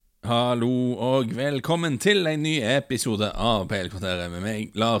Hallo og velkommen til en ny episode av PL-kvarteret med meg,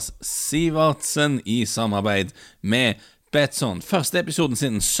 Lars Sivertsen, i samarbeid med Betsson. Første episoden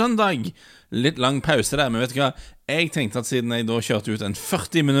siden søndag. Litt lang pause der, men vet du hva? Jeg tenkte at siden jeg da kjørte ut en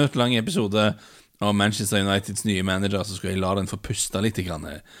 40 minutter lang episode av Manchester Uniteds nye manager, så skulle jeg la den få puste litt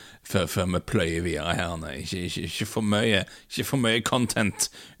før vi pløyer videre her. Ikke for mye content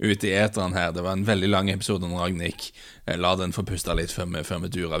ute i eteren her. Det var en veldig lang episode om Ragnik. La den få puste litt før vi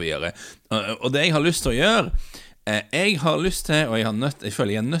durer videre. Og det jeg har lyst til å gjøre, jeg har lyst til, og jeg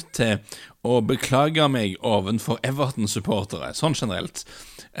føler jeg er nødt til å beklage meg ovenfor Everton-supportere, sånn generelt.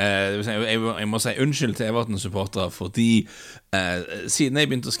 Jeg må si unnskyld til Everton-supportere, fordi siden jeg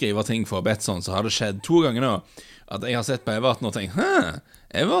begynte å skrive ting for Betsson, så har det skjedd 2 ganger nå at jeg har sett på Everton og tenkt,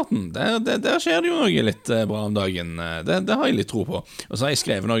 Everton, der skjer det jo noe litt bra om dagen. Det har jeg litt tro på. Og så har jeg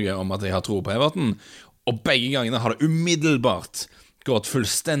skrevet noe om at jeg har tro på Everton, og begge gangene har det umiddelbart gått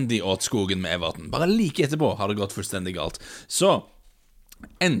fullstendig åt skogen med Everton. Bare like etterpå har det gått fullstendig galt. Så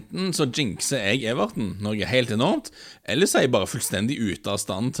enten så jinxer jeg Everton noe helt enormt, eller så er jeg bare fullstendig ute av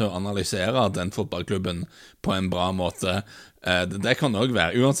stand til å analysere den fotballklubben på en bra måte. Det kan det også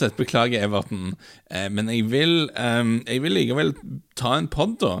være. Uansett, beklager Everton, men jeg vil likevel ta en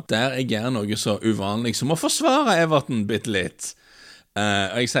podd da, der jeg gjør noe så uvanlig som å forsvare Everton bitte litt.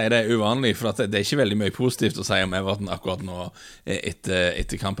 Og jeg sier det er uvanlig, for at det er ikke veldig mye positivt å si om Everton akkurat nå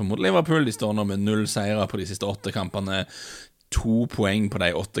etter kampen mot Liverpool. De står nå med 0 seire på de siste 8 kampene. 2 poeng på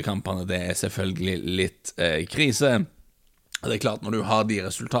de 8 kampene, det er selvfølgelig litt krise. Det er klart, når du har de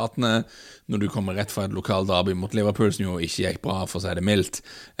resultatene, når du kommer rett fra et lokal derby mot Liverpool, som jo ikke gikk bra, for å si det mildt,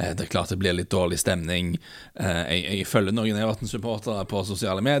 det er klart det blir litt dårlig stemning. Jeg følger noen Everton-supportere på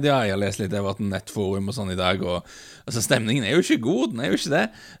sosiale medier, jeg har lest litt Everton-nettforum og sånn i dag, og altså, stemningen er jo ikke god, den er jo ikke det.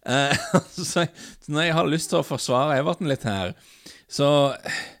 Så når jeg har lyst til å forsvare Everton litt her, så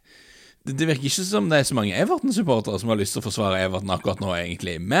det virker ikke som det er så mange Everton-supportere som har lyst til å forsvare Everton akkurat nå,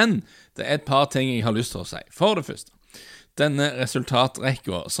 egentlig. Men det er et par ting jeg har lyst til å si. For det første, denne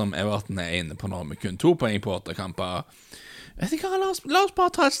resultatrekka som Everton er inne på nå, med kun 2 poeng på 8 kamper. Vet du hva, la oss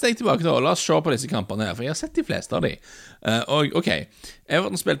bare ta et steg tilbake da, og la oss se på disse kampene her, for jeg har sett de fleste av de. Og ok,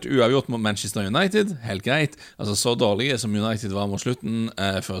 Everton spilte uavgjort mot Manchester United, helt greit. Altså, så dårlige som United var mot slutten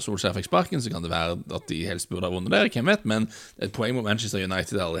før Solskjær fikk sparken, så kan det være at de helst burde ha vunnet der, hvem vet, men et poeng mot Manchester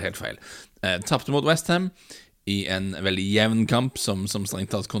United er aldri helt feil. Tappte mot West Ham i en veldig jevn kamp som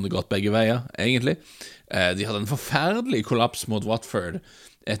strengt tatt kunne gått begge veier, egentlig. De hadde en forferdelig kollaps mot Watford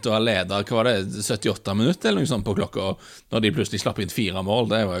etter å ha ledet, hva var det, 78 minutter eller noe sånt på klokka, når de plutselig slapp inn 4 mål.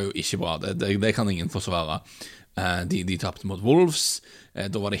 Det var jo ikke bra, det kan ingen forsvare. De tappte mot Wolves.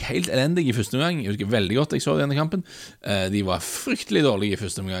 Da var de helt elendige i første omgang. Jeg husker veldig godt jeg så denne kampen. De var fryktelig dårlige i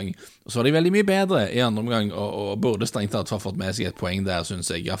første omgang, og så var de veldig mye bedre i andre omgang, og burde strengt tatt ha fått med seg et poeng der,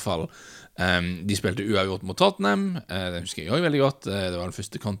 synes jeg i hvert fall. De spilte uavgjort mot Tottenham, det husker jeg også veldig godt. Det var den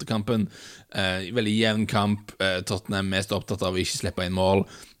første kontekampen. Veldig jevn kamp. Tottenham mest opptatt av å ikke slippe inn mål.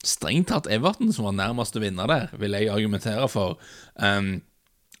 Strengt tatt Everton som var nærmest å vinne der, vil jeg argumentere for.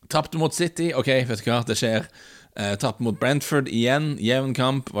 Tappte mot City, ok, vet du hva, det skjer. Tappte mot Brentford igjen, jevn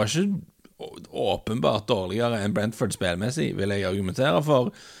kamp. Var ikke åpenbart dårligere enn Brentford spilmessig, vil jeg argumentere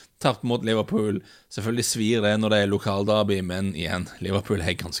for. Tapt mot Liverpool. Selvfølgelig svir det når det er lokalderby, men igjen, Liverpool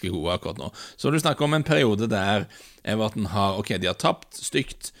er ganske gode akkurat nå. Så du snakker om en periode der Everton har, ok, de har tapt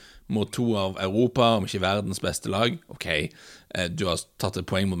stygt mot 2 av Europa, om ikke verdens beste lag. Ok, du har tatt et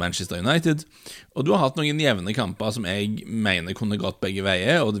poeng mot Manchester United, og du har hatt noen jevne kamper som jeg mener kunne gått begge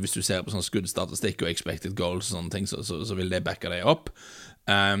veier, og hvis du ser på sånn skuddstatistikk og expected goals og sånne ting, så vil det backe deg opp.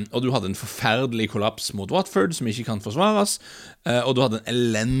 Og du hadde en forferdelig kollaps mot Watford som ikke kan forsvares, og du hadde en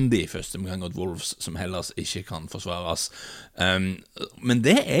elendig første omgang mot Wolves som heller ikke kan forsvares. Men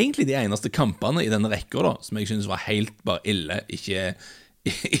det er egentlig de eneste kampene i denne rekka da, som jeg synes var helt bare ille, ikke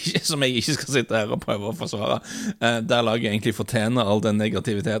som jeg ikke skal sitte her og prøve å forsvare. Der laget egentlig fortjener all den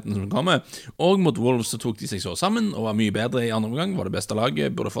negativiteten som kommer. Og mot Wolves så tok de seg så sammen og var mye bedre i andre omgang, var det beste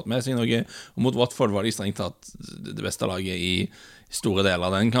laget, burde fått med seg noe, og mot Watford var de strengt tatt det beste laget i store deler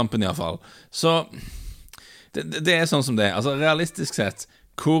av den kampen i hvert fall. Så det er sånn som det er. Altså realistisk sett,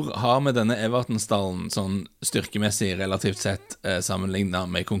 hvor har vi denne Everton-stallen sånn styrkemessig relativt sett sammenlignet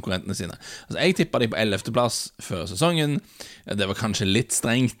med konkurrentene sine? Altså jeg tippet de på 11. plass før sesongen. Det var kanskje litt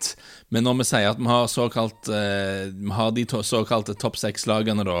strengt, men når vi sier at vi har de såkalte topp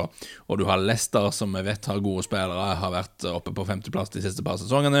 6-lagene da, og du har Leicester som vi vet har gode spillere, har vært oppe på 5. plass de siste par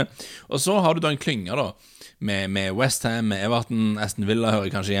sesongene, og så har du da en klynge da, med West Ham, med Everton, Aston Villa hører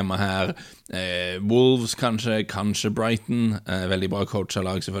kanskje hjemme her, Wolves kanskje Brighton, veldig bra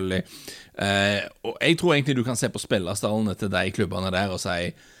coacherlag selvfølgelig, og jeg tror egentlig du kan se på spillerstallene til de klubbene der og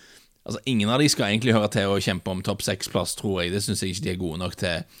si Altså, ingen av de skal egentlig høre til å kjempe om topp 6-plass, tror jeg. Det synes jeg ikke de er gode nok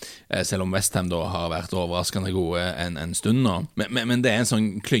til, selv om West Ham da har vært overraskende gode en stund nå. Men det er en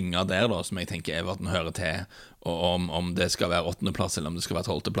sånn klynge der da, som jeg tenker Everton hører til, og om det skal være 8. plass eller om det skal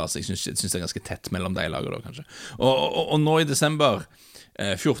være 12. plass. Jeg synes det er ganske tett mellom de lagene da, kanskje. Og nå i desember,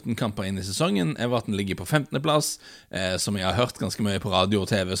 14 kamper inn i sesongen, Everton ligger på 15. plass, som jeg har hørt ganske mye på radio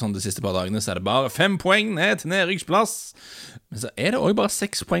og TV sånn de siste par dagene, så er det bare 5 poeng ned til nedrykksplass. Men så er det også bare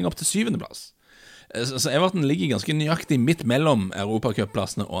 6 poeng opp til 7. plass. Så Everton ligger ganske nøyaktig midt mellom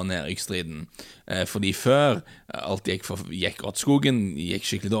Europacup-plassene og nedrykksstriden. Fordi før alt gikk åt skogen, gikk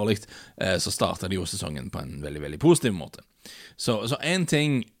skikkelig dårlig, så startet de jo sesongen på en veldig, veldig positiv måte. Så en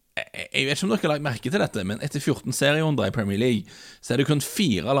ting, jeg vet ikke om dere har lagt merke til dette, men etter 14 serierunder i Premier League, så er det kun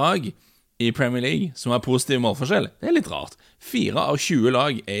 4 lag i Premier League som har positiv målforskjell. Det er litt rart. 4 av 20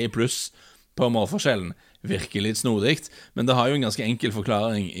 lag er i pluss på målforskjellen. Virker litt snodigt, men det har jo en ganske enkel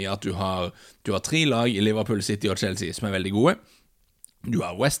forklaring i at du har 3 lag i Liverpool, City og Chelsea som er veldig gode. Du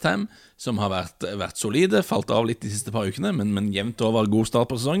har West Ham, som har vært solide, falt av litt de siste par ukene, men jevnt over god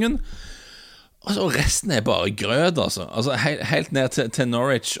start på sesongen. Og så resten er bare grød, altså helt ned til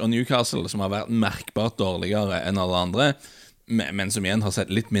Norwich og Newcastle, som har vært merkbart dårligere enn alle andre, men som igjen har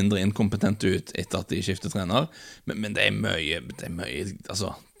sett litt mindre inkompetent ut etter at de skifter trener. Men det er mye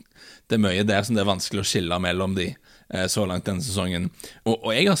altså, det er mye der som det er vanskelig å skille mellom de så langt denne sesongen. Og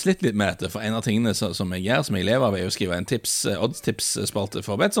jeg har slitt litt med dette, for en av tingene som jeg gjør, som jeg lever av, er å skrive en odds-tips-spalte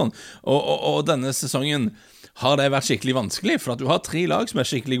for Betson, og denne sesongen har det vært skikkelig vanskelig, for at du har 3 lag som er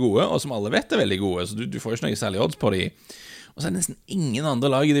skikkelig gode, og som alle vet er veldig gode, så du får ikke noe særlig odds på de. Og så er det nesten ingen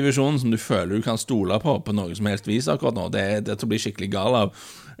andre lag i divisjonen som du føler du kan stole på noe som helst vis akkurat nå. Det er til å bli skikkelig gal av.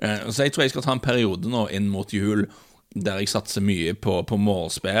 Så jeg tror jeg skal ta en periode nå inn mot jul, der jeg satser mye på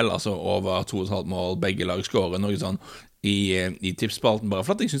målspill, altså over 2,5 mål, begge lag skårer, noe sånn, i tipsspalten, bare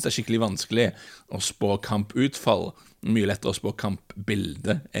for at jeg synes det er skikkelig vanskelig å spå kamputfall. Mye lettere å spå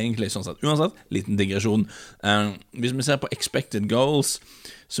kampbilde, egentlig, sånn sett. Uansett, liten digresjon. Hvis vi ser på expected goals,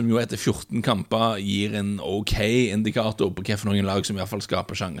 som jo etter 14 kamper gir en ok indikator på hva for noen lag som i hvert fall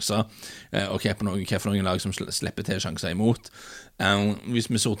skaper sjanser, og hva for noen lag som slipper til sjanser imot.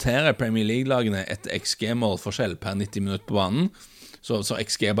 Hvis vi sorterer Premier League-lagene etter XG-målforskjell per 90 minutter på banen, så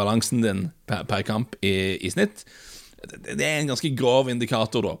XG-balansen din per kamp i snitt, det er en ganske grov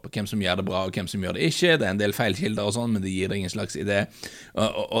indikator da, på hvem som gjør det bra og hvem som gjør det ikke. Det er en del feilkilder og sånn, men det gir deg en slags idé.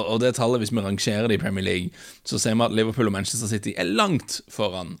 Og det tallet, hvis vi rangerer det i Premier League, så ser vi at Liverpool og Manchester City er langt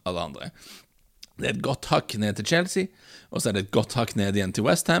foran alle andre. Det er et godt hakk ned til Chelsea, og så er det et godt hakk ned igjen til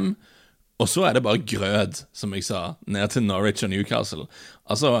West Ham, og så er det bare grød, som jeg sa, ned til Norwich og Newcastle.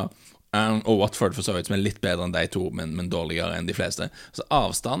 Altså, og Watford for så vidt, som er litt bedre enn de to, men dårligere enn de fleste. Så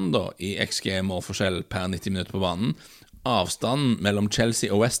avstanden da, i XG-målforskjell per 90 minutter på banen, avstanden mellom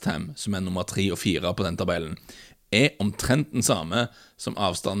Chelsea og West Ham, som er nummer 3 og 4 på den tabellen, er omtrent den samme som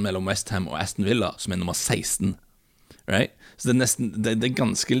avstanden mellom West Ham og Aston Villa, som er nummer 16. Right? Så det er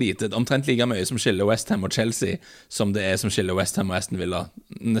ganske lite, omtrent like mye som skiller West Ham og Chelsea som det er som skiller West Ham og Aston Villa.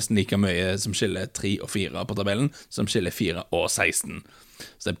 Nesten like mye som skiller 3 og 4 på tabellen som skiller 4 og 16.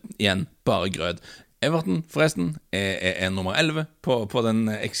 Så det er igjen bare grød. Everton forresten er nummer 11 på den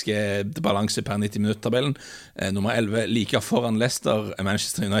XG-balanse per 90 minutter-tabellen. Nummer 11 like foran Leicester,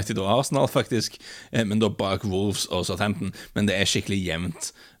 Manchester United og Arsenal faktisk, men da bak Wolves og Southampton. Men det er skikkelig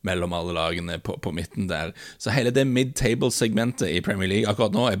jevnt mellom alle lagene på midten der. Så hele det mid-table-segmentet i Premier League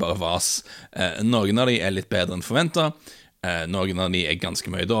akkurat nå er bare vas. Noen av de er litt bedre enn forventet. Noen av de er ganske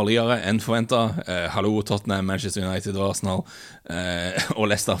mye dårligere enn forventet. Hallo, Tottenham, Manchester United og Arsenal, og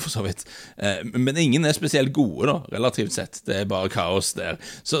Leicester for så vidt. Men ingen er spesielt gode da, relativt sett. Det er bare kaos der.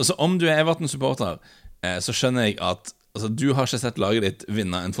 Så om du er Everton-supporter, så skjønner jeg at du har ikke sett laget ditt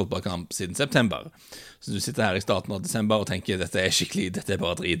vinne en fotballkamp siden september. Så du sitter her i starten av desember og tenker dette er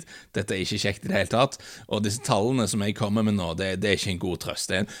bare drit, dette er ikke kjekt i det hele tatt. Og disse tallene som jeg kommer med nå, det er ikke en god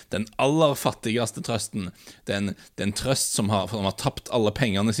trøst. Det er den aller fattigste trøsten. Det er en trøst som har tapt alle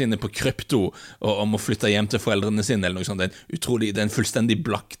pengene sine på krypto og må flytte hjem til foreldrene sine eller noe sånt. Det er en fullstendig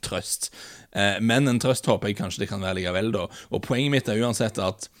blakk trøst. Men en trøst håper jeg kanskje det kan være likevel da. Og poenget mitt er uansett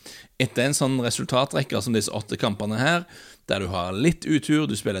at etter en sånn resultatrekker som disse 8 kampene her, der du har litt utur,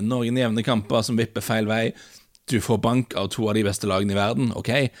 du spiller noen jevne kamper som vipper feil vei, du får bank av 2 av de beste lagene i verden,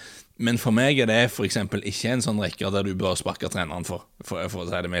 ok, men for meg er det for eksempel ikke en sånn rekke der du bør sparke treneren for å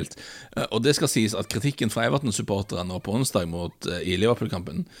si det mildt. Og det skal sies at kritikken fra Everton-supportere nå på onsdag i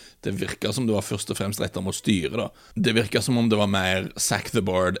Liverpool-kampen, det virker som det var først og fremst rettet mot styret da. Det virker som om det var mer sack the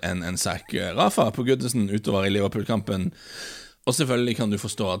board enn sack Rafa på Goodison utover i Liverpool-kampen. Og selvfølgelig kan du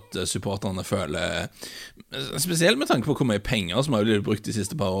forstå at supporterne føler, spesielt med tanke på hvor mye penger som har blitt brukt de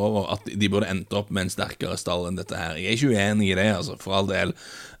siste par år, at de burde endt opp med en sterkere stall enn dette her. Jeg ikke uenig i det, altså, for all del.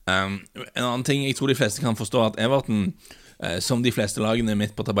 En annen ting jeg tror de fleste kan forstå, at Everton, som de fleste lagene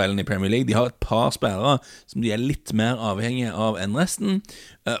midt på tabellen i Premier League, de har et par spillere som de litt mer avhengige av enn resten,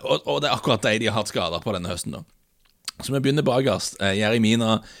 og det akkurat de har hatt skader på denne høsten da. Så vi begynner bakerst. Yerry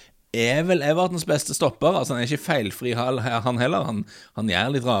Mina vel Evertons beste stopper. Altså han ikke feilfri han heller. Han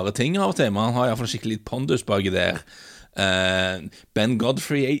gjør litt rare ting av og til, men han har i hvert fall skikkelig litt pondus baki der. Ben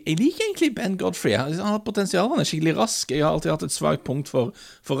Godfrey, jeg liker egentlig Ben Godfrey. Han har potensial, han skikkelig rask. Jeg har alltid hatt et svagt punkt for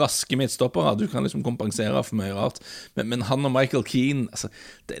raske midtstoppere. Du kan liksom kompensere for mye rart, men han og Michael Keane, altså,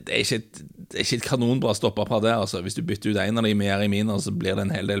 det ikke et kanonbra stopperpar der, altså. Hvis du bytter ut en av de med Yerry Mina, så blir det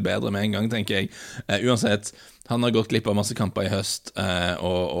en hel del bedre med en gang, tenker jeg. Uansett, han har gått glipp av masse kamper i høst,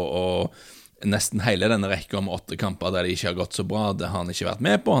 og nesten hele denne rekka om 8 kamper der det ikke har gått så bra, det har han ikke vært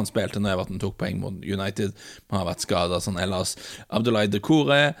med på. Han spilte når Everton tok poeng mot United, men har vært skadet sånn ellers. Abdoulaye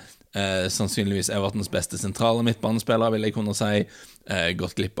Doucouré, sannsynligvis Evertons beste sentrale midtbanespillere, vil jeg kunne si.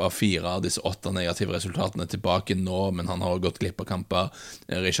 Gått glipp av 4 av disse 8 negative resultatene tilbake nå, men han har gått glipp av kamper.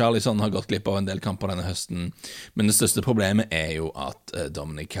 Richarlison har gått glipp av en del kamper denne høsten, men det største problemet jo at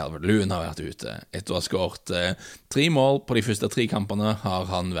Dominic Calvert-Lewin har vært ute. Etter å ha skåret 3 mål på de første 3 kampene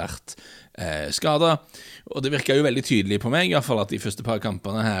har han vært skadet, og det virker jo veldig tydelig på meg, i hvert fall at de første par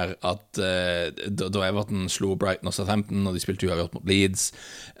kampene her, at da Everton slo Brighton og Southampton, og de spilte uavgjort mot Leeds,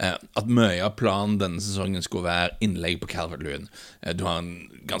 at mye av planen denne sesongen skulle være innlegg på Calvert-Lewin. Du har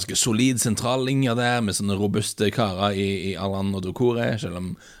en ganske solid sentrallinje der, med sånne robuste karer i Allan og Doucouré, selv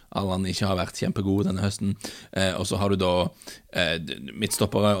om Allan ikke har vært kjempegod denne høsten, og så har du da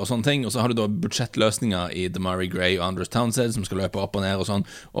midtstoppere og sånne ting, og så har du da budsjettløsninger i Demarai Gray og Andros Townsend som skal løpe opp og ned og sånn,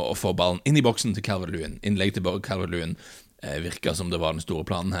 og få ballen inn i boksen til Calvert-Lewin. Innlegg til Calvert-Lewin virker som det var den store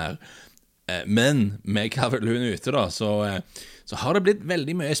planen her. Men med Calvert-Lewin ute da, så har det blitt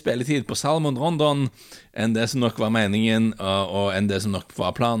veldig mye spilletid på Salomon Rondon enn det som nok var meningen, og enn det som nok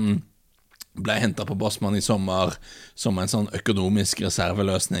var planen. Ble hentet på Bosman i sommer som en sånn økonomisk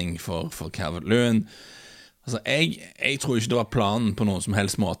reserveløsning for Calvert-Lewin. Altså, jeg tror ikke det var planen på noen som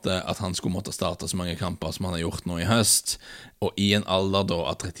helst måte at han skulle måtte starte så mange kamper som han har gjort nå i høst, og i en alder da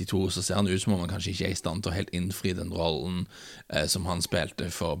av 32 så ser han ut som om han kanskje ikke i stand til å helt innfri den rollen som han spilte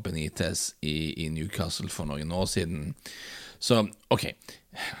for Benitez i Newcastle for noen år siden. Så, ok,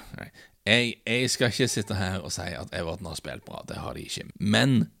 jeg skal ikke sitte her og si at Everton har spilt bra, det har de ikke.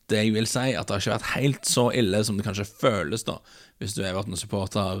 Men det jeg vil si, at det har ikke vært helt så ille som det kanskje føles da, hvis du er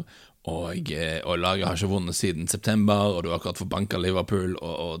Everton-supporter, og laget har ikke vunnet siden september, og du har akkurat forbanket Liverpool,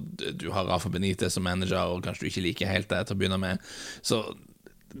 og du har Rafa Benitez som manager, og kanskje du ikke liker helt det til å begynne med. Så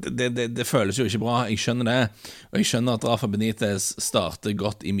det føles jo ikke bra, jeg skjønner det, og jeg skjønner at Rafa Benitez starter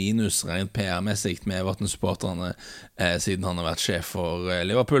godt i minus rent PR-messig med Everton-supporterne siden han har vært sjef for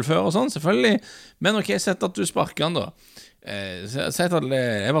Liverpool før og sånn, selvfølgelig, men ok, sett at du sparker han da. Sett at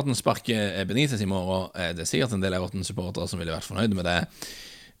Everton sparker Benitez i morgen, det sikkert en del Everton-supportere som ville vært fornøyde med det.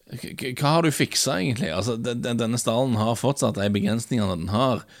 Hva har du fikset egentlig? Altså, denne stallen har fortsatt de begrensningene den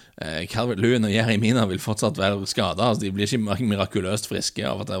har. Calvert-Lewin og Yerry Mina vil fortsatt være skadet, altså, de blir ikke mirakuløst friske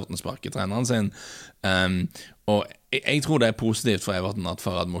av at Everton sparker treneren sin. Og jeg tror det positivt for Everton at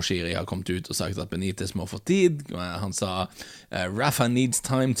Farhad Moshiri har kommet ut og sagt at Benitez må få tid. Han sa Rafa needs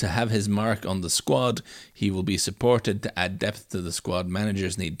time to have his mark on the squad. He will be supported to add depth to the squad.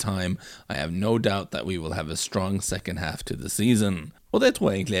 Managers need time. I have no doubt that we will have a strong second half to the season. Og det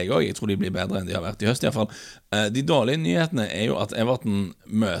tror jeg egentlig jeg også. Jeg tror de blir bedre enn de har vært i høst i hvert fall. De dårlige nyhetene jo at Everton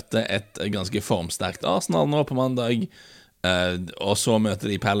møter et ganske formsterkt Arsenal nå på mandag, og så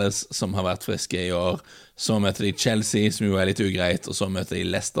møter de Palace som har vært friske i år, så møter de Chelsea som jo litt ugreit, og så møter de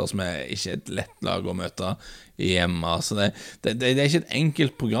Leicester som ikke et lett lag å møte hjemme. Så det ikke et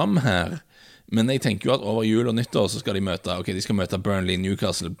enkelt program her, men jeg tenker jo at over jul og nyttår så skal de møte, de skal møte Burnley,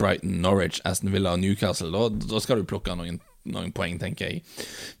 Newcastle, Brighton, Norwich, Aston Villa og Newcastle. Da skal du plukke noen poeng, tenker jeg.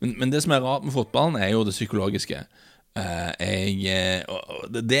 Men det som rart med fotballen jo det psykologiske.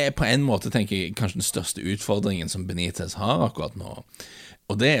 Det på en måte, tenker jeg, kanskje den største utfordringen som Benitez har akkurat nå.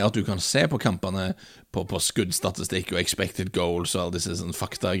 Og det at du kan se på kampene på skuddstatistikk og expected goals og alle disse sånn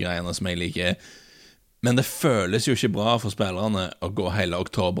faktagreiene som jeg liker, men det føles jo ikke bra for spillerne å gå hele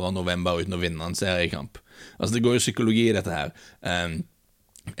oktober og november uten å vinne en seriekamp. Altså det går jo psykologi i dette her.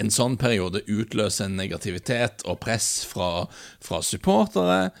 En sånn periode utløser en negativitet og press fra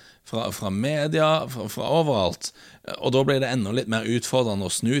supportere, fra media, fra overalt. Og da blir det enda litt mer utfordrende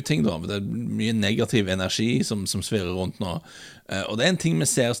å snu ting da. Det mye negativ energi som svirrer rundt nå. Og det en ting vi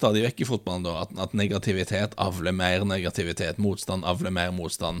ser stadig vekk i fotballen da, at negativitet avler mer negativitet, motstand avler mer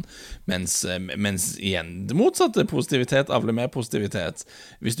motstand, mens igjen det motsatte, positivitet avler mer positivitet.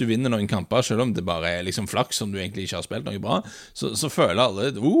 Hvis du vinner noen kamper, selv om det bare liksom flaks som du egentlig ikke har spilt noe bra, så føler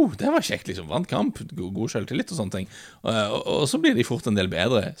alle, det var kjekt liksom, vant kamp, god selvtillit og sånne ting. Og så blir de fort en del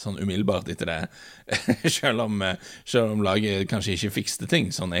bedre, sånn umiddelbart etter det, selv om laget kanskje ikke fikste ting,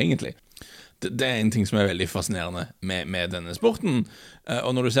 sånn egentlig. Det en ting som veldig fascinerende med denne sporten,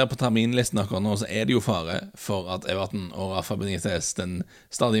 og når du ser på terminlisten akkurat nå, så det jo fare for at Everton og Rafa Benitez, den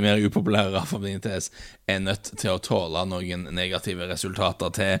stadig mer upopulære Rafa Benitez, nødt til å tåle noen negative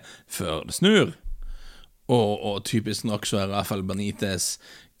resultater til før det snur. Og typisk nok så Rafa Benitez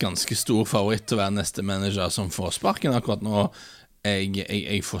ganske stor favoritt til å være neste manager som får sparken akkurat nå.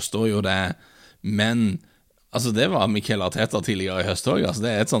 Jeg forstår jo det, men altså det var Mikel Arteta tidligere i høst også. Altså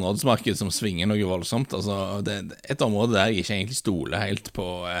det et sånn oddsmarked som svinger noe voldsomt. Altså det et område der jeg ikke egentlig stoler helt på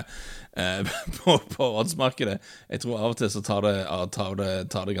oddsmarkedet. Jeg tror av og til så tar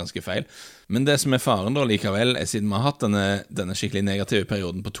det ganske feil. Men det som faren da likevel, siden vi har hatt denne skikkelig negative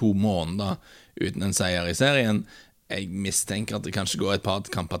perioden på 2 måneder uten en seier i serien, jeg mistenker at det kanskje går et par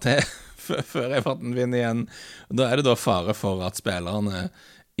kamper til før Everton vinner igjen. Og da det da fare for at spillerne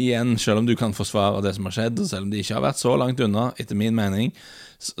igjen, selv om du kan forsvare det som har skjedd, og selv om de ikke har vært så langt unna, etter min mening,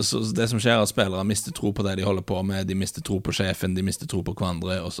 så det som skjer at spillere mister tro på det de holder på med, de mister tro på sjefen, de mister tro på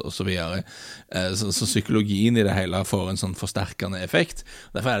hverandre, og så videre. Så psykologien i det hele får en sånn forsterkende effekt.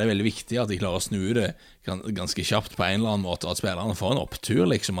 Derfor det veldig viktig at de klarer å snu det ganske kjapt på en eller annen måte, at spillerne får en opptur,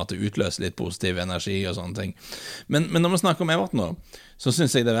 liksom, at det utløser litt positiv energi og sånne ting. Men når vi snakker om Everton nå, så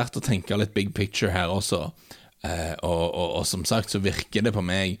synes jeg det verdt å tenke litt big picture her også. Og som sagt så virker det på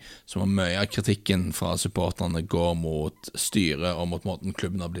meg som om mye av kritikken fra supporterne går mot styret og mot måten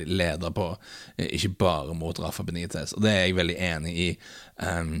klubben har blitt ledet på, ikke bare mot Rafa Benitez, og det jeg veldig enig i.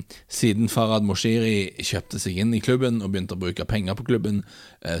 Siden Farhad Moshiri kjøpte seg inn i klubben og begynte å bruke penger på klubben,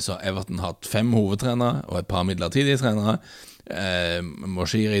 så har Everton hatt 5 hovedtrenere og et par midlertidige trenere.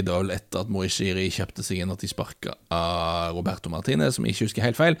 Moshiri da etter at Moshiri kjøpte seg inn at de sparket av Roberto Martinez, som jeg ikke husker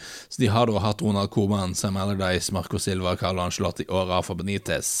helt feil, så de har da hatt Ronald Koeman, Sam Allardyce, Marco Silva, Carlo Ancelotti og Rafa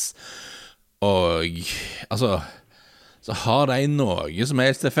Benitez, og altså så har de noe som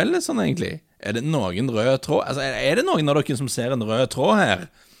helst til felles sånn egentlig. Det noen rød tråd, altså det noen av dere som ser en rød tråd her,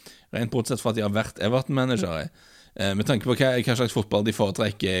 rent bortsett fra at de har vært Everton-managere, med tanke på hva slags fotball de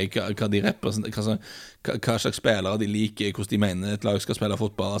foretrekker, hva de representerer, hva slags spillere de liker, hvordan de mener et lag skal spille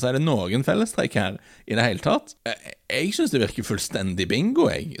fotball. Altså det noen fellestrekk her i det hele tatt? Jeg synes det virker fullstendig bingo,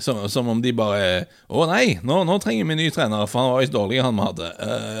 som om de bare nei, nå trenger vi en ny trener, for han var jo dårlig han vi hadde.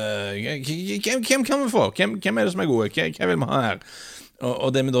 Hvem kan vi få? Hvem det som gode? Hva vil vi ha her?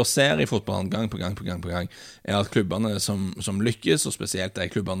 Og det vi da ser i fotballen gang på gang at klubbene som lykkes, og spesielt de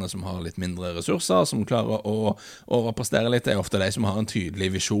klubbene som har litt mindre ressurser, som klarer å overprestere litt, ofte de som har en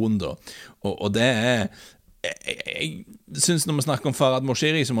tydelig visjon da. Og det jeg synes når vi snakker om Farhad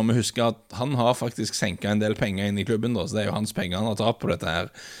Moshiri, så må vi huske at han har faktisk senket en del penger inn i klubben da, så det jo hans penger han har tatt på dette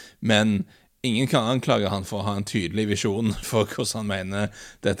her, men ingen kan anklage han for å ha en tydelig visjon for hvordan han mener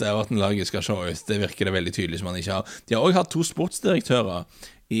dette Everton-laget skal se ut. Det virker det veldig tydelig som han ikke har. De har også hatt 2 sportsdirektører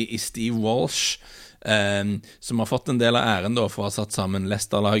i Steve Walsh, som har fått en del av æren da, for å ha satt sammen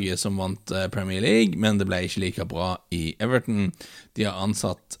Leicester-laget som vant Premier League, men det ble ikke like bra i Everton. De har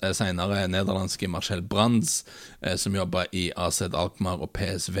ansatt senere nederlandske Marcel Brands, som jobbet i AZ Alkmaar og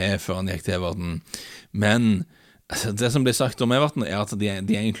PSV før han gikk til Everton. Men det som blir sagt om Everton at de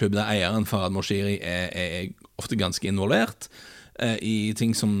en klubb der eieren Farhad Moshiri ofte ganske involvert i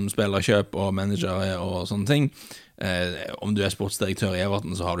ting som spillerkjøp og managere og sånne ting. Om du sportsdirektør i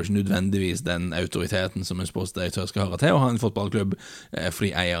Everton, så har du ikke nødvendigvis den autoriteten som en sportsdirektør skal høre til å ha en fotballklubb,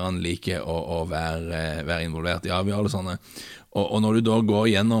 fordi eieren liker å være involvert i avgjørelsene. Og når du da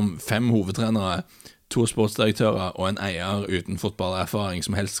går gjennom 5 hovedtrenere, 2 sportsdirektører og en eier uten fotballerfaring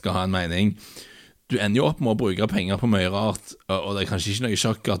som helst skal ha en mening, du ender jo opp med å bruke penger på mye rart, og det kanskje ikke noe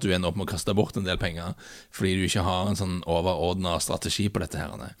sjokk at du ender opp med å kaste bort en del penger, fordi du ikke har en sånn overordnet strategi på dette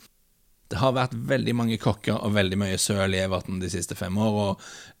her. Det har vært veldig mange kokker og veldig mye søl i Everton de siste 5 år,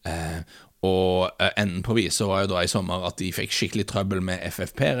 og enden på viset var jo da i sommer at de fikk skikkelig trøbbel med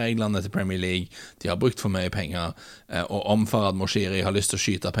FFP-reglene til Premier League. De har brukt for mye penger, og om Farhad Moshiri har lyst til å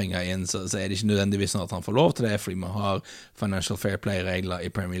skyte penger inn, så det ikke nødvendigvis sånn at han får lov til det, fordi vi har Financial Fair Play-regler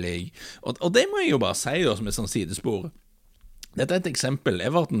i Premier League. Og det må jeg jo bare si da, som et sånn sidespor. Dette et eksempel.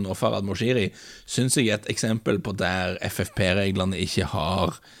 Everton og Farhad Moshiri synes jeg et eksempel på der FFP-reglene ikke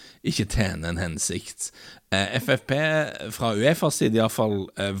har ikke tjener en hensikt. FFP fra UEFAs side i hvert fall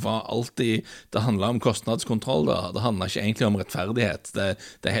var alltid, det handlet om kostnadskontroll da, det handlet ikke egentlig om rettferdighet.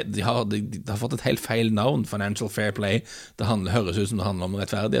 De har fått et helt feil navn, Financial Fair Play. Det høres ut som det handler om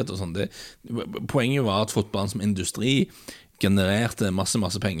rettferdighet og sånn. Poenget var at fotballen som industri genererte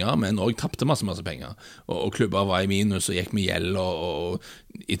masse penger, men også tappte masse penger. Og klubber var i minus og gikk med gjeld, og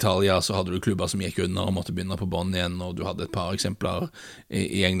i Italia så hadde du klubber som gikk under og måtte begynne på bånn igjen, og du hadde et par eksempler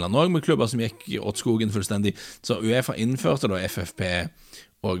i England også med klubber som gikk åt skogen fullstendig. Så UEFA innførte da FFP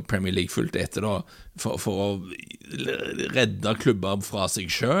og Premier League fulgte etter da, for å redde klubber fra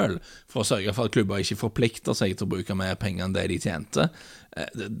seg selv, for å sørge for at klubber ikke forplikter seg til å bruke mer penger enn det de tjente.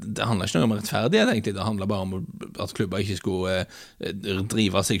 Det handler ikke noe om rettferdighet egentlig, det handler bare om at klubber ikke skulle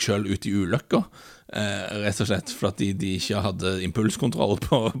drive seg selv ut i ulykker, rett og slett for at de ikke hadde impulskontroll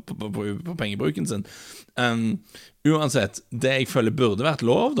på pengebruken sin. Uansett, det jeg føler burde vært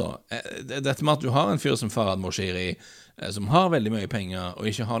lov da, dette med at du har en fyr som Farhad Moshiri, som har veldig mye penger og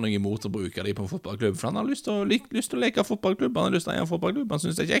ikke har noe imot å bruke dem på en fotballklubb, for han har lyst til å leke fotballklubb, han har lyst til å eie en fotballklubb, han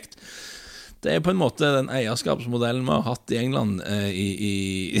synes det kjekt. Det på en måte den eierskapsmodellen vi har hatt i England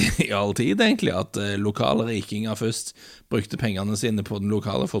i all tid egentlig, at lokale rikinger først brukte pengene sine på den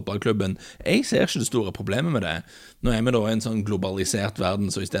lokale fotballklubben. Jeg ser ikke det store problemet med det. Nå vi da i en sånn globalisert verden,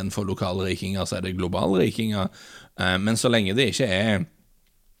 så i stedet for lokale rikinger så det globale rikinger, men så lenge det ikke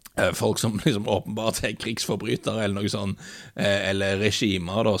folk som liksom åpenbart krigsforbrytere eller noe sånn, eller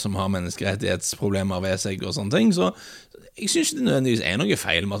regimer da, som har menneskerettighetsproblemer ved seg og sånne ting, så jeg synes ikke det nødvendigvis noe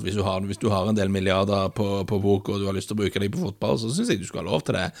feil med at hvis du har en del milliarder på bok og du har lyst til å bruke dem på fotball, så synes jeg du skal ha lov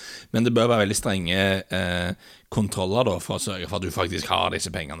til det, men det bør være veldig strenge kontroller da, for å sørge for at du faktisk har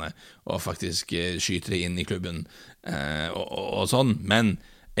disse pengene og faktisk skyter dem inn i klubben og sånn, men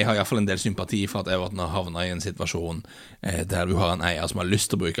jeg har i hvert fall en del sympati for at Everton har havnet i en situasjon der du har en eier som har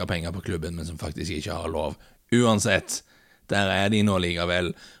lyst til å bruke penger på klubben, men som faktisk ikke har lov. Uansett, der de nå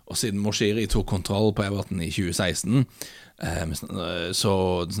likevel, og siden Moshiri tok kontroll på Everton i 2016, så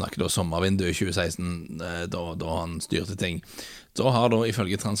snakker da sommervinduet i 2016, da han styrte ting. Da har da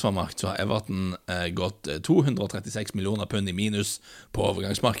ifølge Transfermarkt så har Everton gått 236 millioner pund i minus på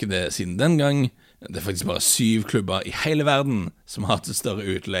overgangsmarkedet siden den gang. Det faktisk bare 7 klubber i hele verden som har hatt et større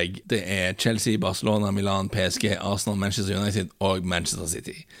utlegg. Det Chelsea, Barcelona, Milan, PSG, Arsenal, Manchester United og Manchester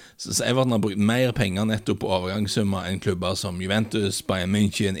City. Så Everton har brukt mer penger nettopp på overgangssummer enn klubber som Juventus, Bayern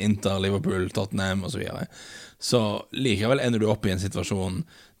München, Inter, Liverpool, Tottenham og så videre. Så likevel ender du opp i en situasjon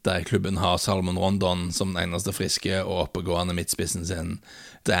der klubben har Salomon Rondon som den eneste friske og oppegående midtspissen sin,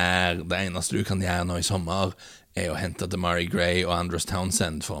 der det eneste du kan gjøre nå i sommer å hente Demarai Gray og Andros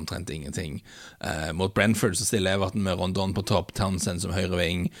Townsend for omtrent ingenting. Mot Brentford så stiller Everton med Rondon på topp, Townsend som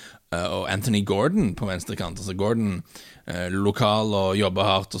høyreving, og Anthony Gordon på venstrekant. Altså Gordon, lokal og jobber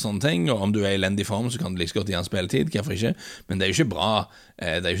hardt og sånne ting, og om du i elendig form så kan du like godt gi han spilletid, hvorfor ikke? Men det jo ikke bra,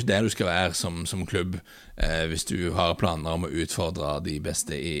 det jo ikke det du skal være som klubb, hvis du har planer om å utfordre de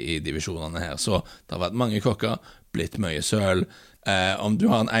beste i divisjonene her. Så det har vært mange kokker, blitt mye søl. Om du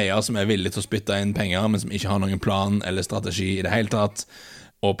har en eier som villig til å spytte inn penger, men som ikke har noen plan eller strategi i det hele tatt,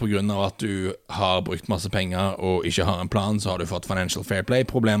 og på grunn av at du har brukt masse penger og ikke har en plan, så har du fått Financial Fair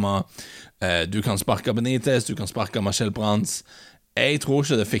Play-problemer. Du kan sparke Benitez, du kan sparke Marcel Brands. Jeg tror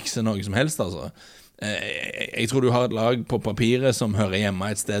ikke det fikser noe som helst, altså. Jeg tror du har et lag på papiret som hører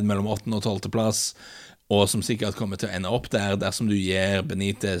hjemme et sted mellom 8. og 12. plass, og som sikkert kommer til å ende opp der dersom du gir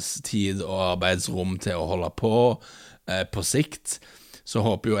Benitez tid og arbeidsrom til å holde på sikt. Så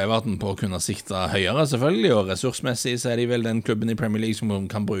håper jo Everton på å kunne sikte høyere selvfølgelig, og ressursmessig så de vel den klubben i Premier League som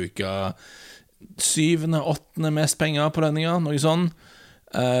kan bruke 7., 8. mest penger på lønninger, noe sånn.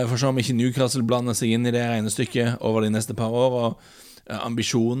 For så om ikke Newcastle blander seg inn i det regnestykket over de neste par år, og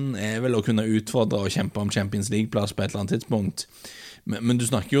ambisjonen vel å kunne utfordre og kjempe om Champions League-plass på et eller annet tidspunkt. Men du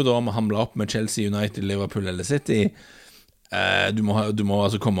snakker jo da om å hamle opp med Chelsea, United, Liverpool eller City. Du må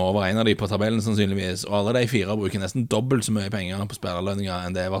altså komme over en av de på tabellen sannsynligvis, og alle de 4 bruker nesten dobbelt så mye penger på spillerlønninger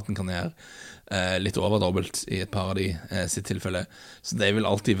enn det Everton kan gjøre, litt over dobbelt i et par av de sitt tilfelle, så det vil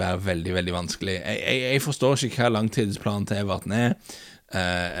alltid være veldig, veldig vanskelig. Jeg forstår ikke hva langtidsplanen til Everton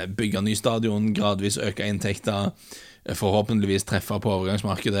bygge ny stadion, gradvis øke inntekter, forhåpentligvis treffe på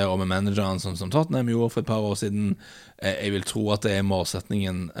overgangsmarkedet og med manageren som Tottenham gjorde for et par år siden. Jeg vil tro at det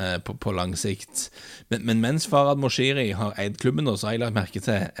målsetningen på lang sikt, men mens Farhad Moshiri har eid klubben da, så har jeg lagt merke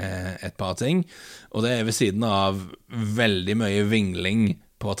til et par ting, og det ved siden av veldig mye vingling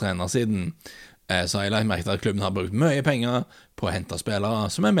på trenersiden, så har jeg lagt merke til at klubben har brukt mye penger på å hente spillere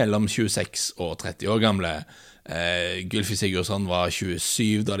som mellom 26 og 30 år gamle. Gylfi Sigurdsson var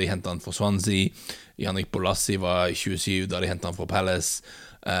 27 da de hentet han fra Swansea, Yannick Bolassi var 27 da de hentet han fra Palace,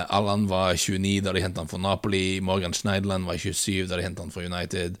 Allan var 29 da de hentet han for Napoli, Morgan Schneiderlin var 27 da de hentet han for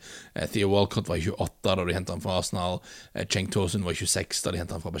United, Theo Walcott var 28 da de hentet han for Arsenal, Cenk Tosun var 26 da de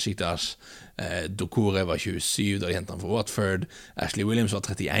hentet han for Besiktas, Doucouré var 27 da de hentet han for Watford, Ashley Williams var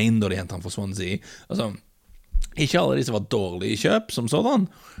 31 da de hentet han for Swansea. Altså, ikke alle disse var dårlige kjøp som sådan.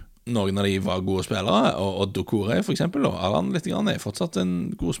 Noen av de var gode spillere, og Doucouré for eksempel, og Allan litt grann, er fortsatt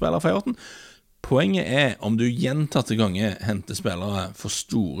en god spiller for Everton. Poenget er, om du gjentatte ganger henter spillere for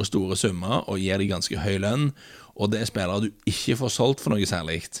store summer og gir de ganske høy lønn, og det er spillere du ikke får solgt for noe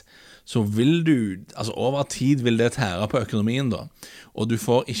særligt, så vil du, altså over tid vil det tære på økonomien da, og du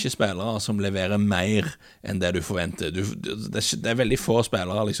får ikke spillere som leverer mer enn det du forventer. Det er veldig få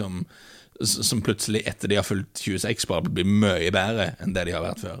spillere liksom som plutselig etter de har fulgt 26 bare blir mye bedre enn det de har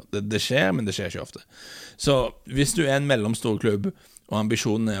vært før. Det skjer, men det skjer ikke ofte. Så hvis du er en mellomstor klubb, og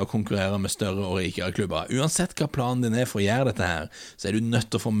ambisjonen er å konkurrere med større og rikere klubber, uansett hva planen din er for å gjøre dette her, så er du nødt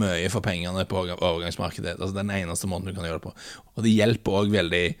til å få mye for pengene på overgangsmarkedet. Altså den eneste måten du kan gjøre det på. Og det hjelper også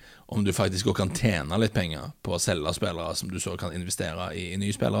veldig om du faktisk også kan tjene litt penger på å selge spillere som du så kan investere i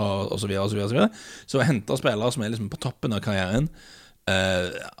nye spillere, og så videre, og så videre, og så videre. Så hente spillere som er liksom på toppen av karrieren,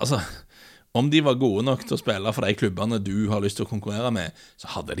 altså om de var gode nok til å spille for de klubbene du har lyst til å konkurrere med,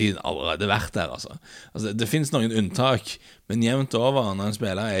 så hadde de allerede vært der, altså. Det finnes noen unntak, men jevnt over når en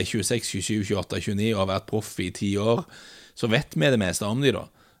spiller er 26, 27, 28, 29 og har vært proff i 10 år, så vet vi det meste om de da,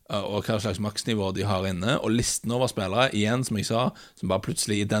 og hva slags maksnivå de har inne, og listen over spillere, igjen som jeg sa, som bare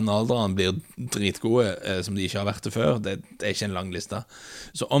plutselig i den alderen blir dritgode, som de ikke har vært det før, det er ikke en lang liste.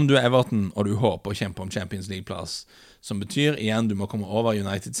 Så om du er Everton, og du håper å kjempe om Champions League-plass, som betyr igjen du må komme over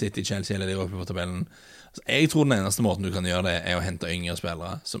United City, Chelsea eller Liverpool på tabellen. Altså, jeg tror den eneste måten du kan gjøre det er å hente yngre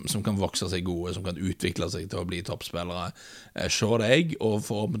spillere som kan vokse seg gode, som kan utvikle seg til å bli toppspillere. Se deg, og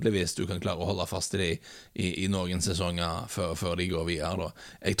forhåpentligvis du kan klare å holde fast i de i noen sesonger før de går videre da.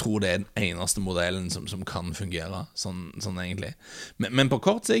 Jeg tror det er den eneste modellen som kan fungere sånn egentlig. Men på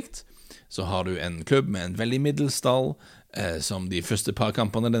kort sikt så har du en klubb med en veldig middelstall, som de første par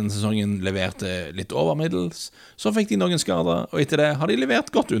kampene denne sesongen leverte litt over middels, så fikk de noen skader, og etter det har de levert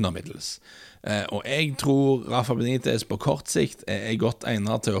godt under middels. Og jeg tror Rafa Benitez på kort sikt er godt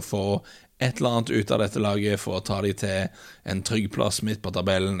egnet til å få et eller annet ut av dette laget for å ta de til en trygg plass midt på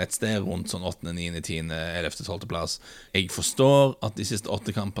tabellen, et sted rundt sånn 8., 9., 10., 11., 12. plass. Jeg forstår at de siste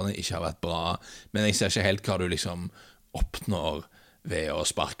 8 kampene ikke har vært bra, men jeg ser ikke helt hva du liksom oppnår ved å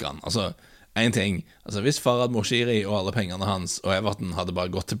sparke han. Altså, en ting, altså hvis Farhad Moshiri og alle pengene hans og Everton hadde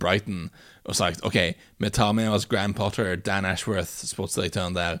bare gått til Brighton og sagt, ok, vi tar med oss Graham Potter, Dan Ashworth,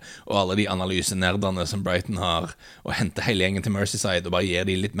 sportsdirektøren der, og alle de analysenerdene som Brighton har, og hente hele gjengen til Merseyside og bare gir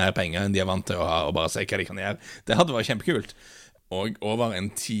de litt mer penger enn de er vant til å ha, og bare se hva de kan gjøre, det hadde vært kjempekult. Og over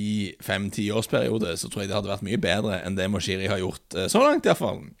en 5-10 årsperiode så tror jeg det hadde vært mye bedre enn det Moshiri har gjort, så langt i hvert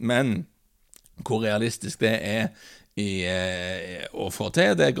fall. Men hvor realistisk det er å få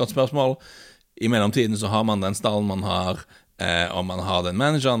til, det er et godt spørsmål. I mellomtiden så har man den stallen man har, og man har den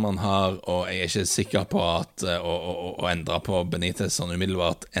manageren man har, og jeg er ikke sikker på at å endre på Benitez sånn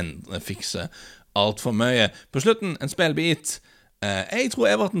umiddelbart fikse alt for mye. På slutten, en spillbit. Jeg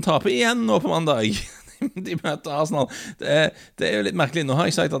tror Everton taper igjen nå på mandag. De møter Arsenal. Det er jo litt merkelig. Nå har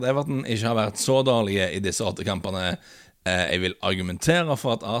jeg sagt at Everton ikke har vært så dårlige i disse 8 kampene. Jeg vil argumentere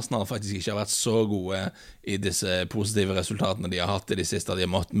for at Arsenal faktisk ikke har vært så gode i disse positive resultatene de har hatt i de siste. De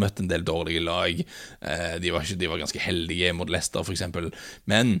har møtt en del dårlige lag. De var ganske heldige mot Leicester for eksempel.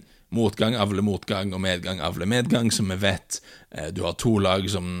 Men motgang avler motgang, og medgang avler medgang, som vi vet. Du har 2 lag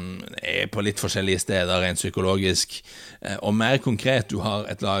som er på litt forskjellige steder rent psykologisk. Og mer konkret, du har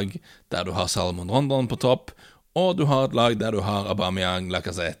et lag der du har Salomon Rondon på topp, og du har et lag der du har Aubameyang,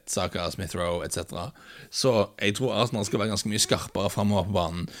 Lacazette, Saka, Smith Rowe, etc. Så jeg tror Arsenal skal være ganske mye skarpere fremover på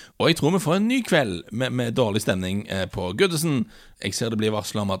banen. Og jeg tror vi får en ny kveld med dårlig stemning på Goodison. Jeg ser det blir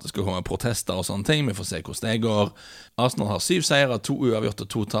varslet om at det skal komme protester og sånne ting. Vi får se hvordan det går. Arsenal har 7 seier, 2 uavgjort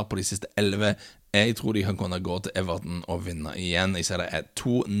og 2 tap på de siste 11. Jeg tror de kan kunne gå til Everton og vinne igjen. Jeg ser det er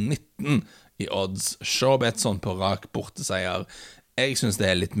 2,19 i odds. Se Betsson på rak borteseier. Jeg synes det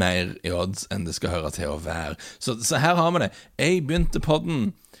er litt mer i odds enn det skal høre til å være. Så her har vi det. Jeg begynte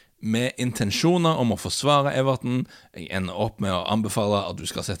podden med intensjoner om å forsvare Everton. Jeg ender opp med å anbefale at du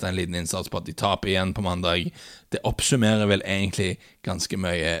skal sette en liten innsats på at de taper igjen på mandag. Det oppsummerer vel egentlig ganske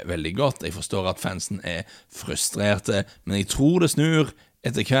mye veldig godt. Jeg forstår at fansen er frustrerte, men jeg tror det snur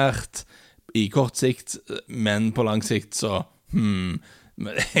etter hvert i kort sikt, men på lang sikt så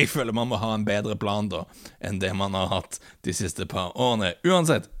jeg føler man må ha en bedre plan da enn det man har hatt de siste par årene.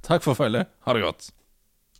 Uansett, takk for følget. Ha det godt.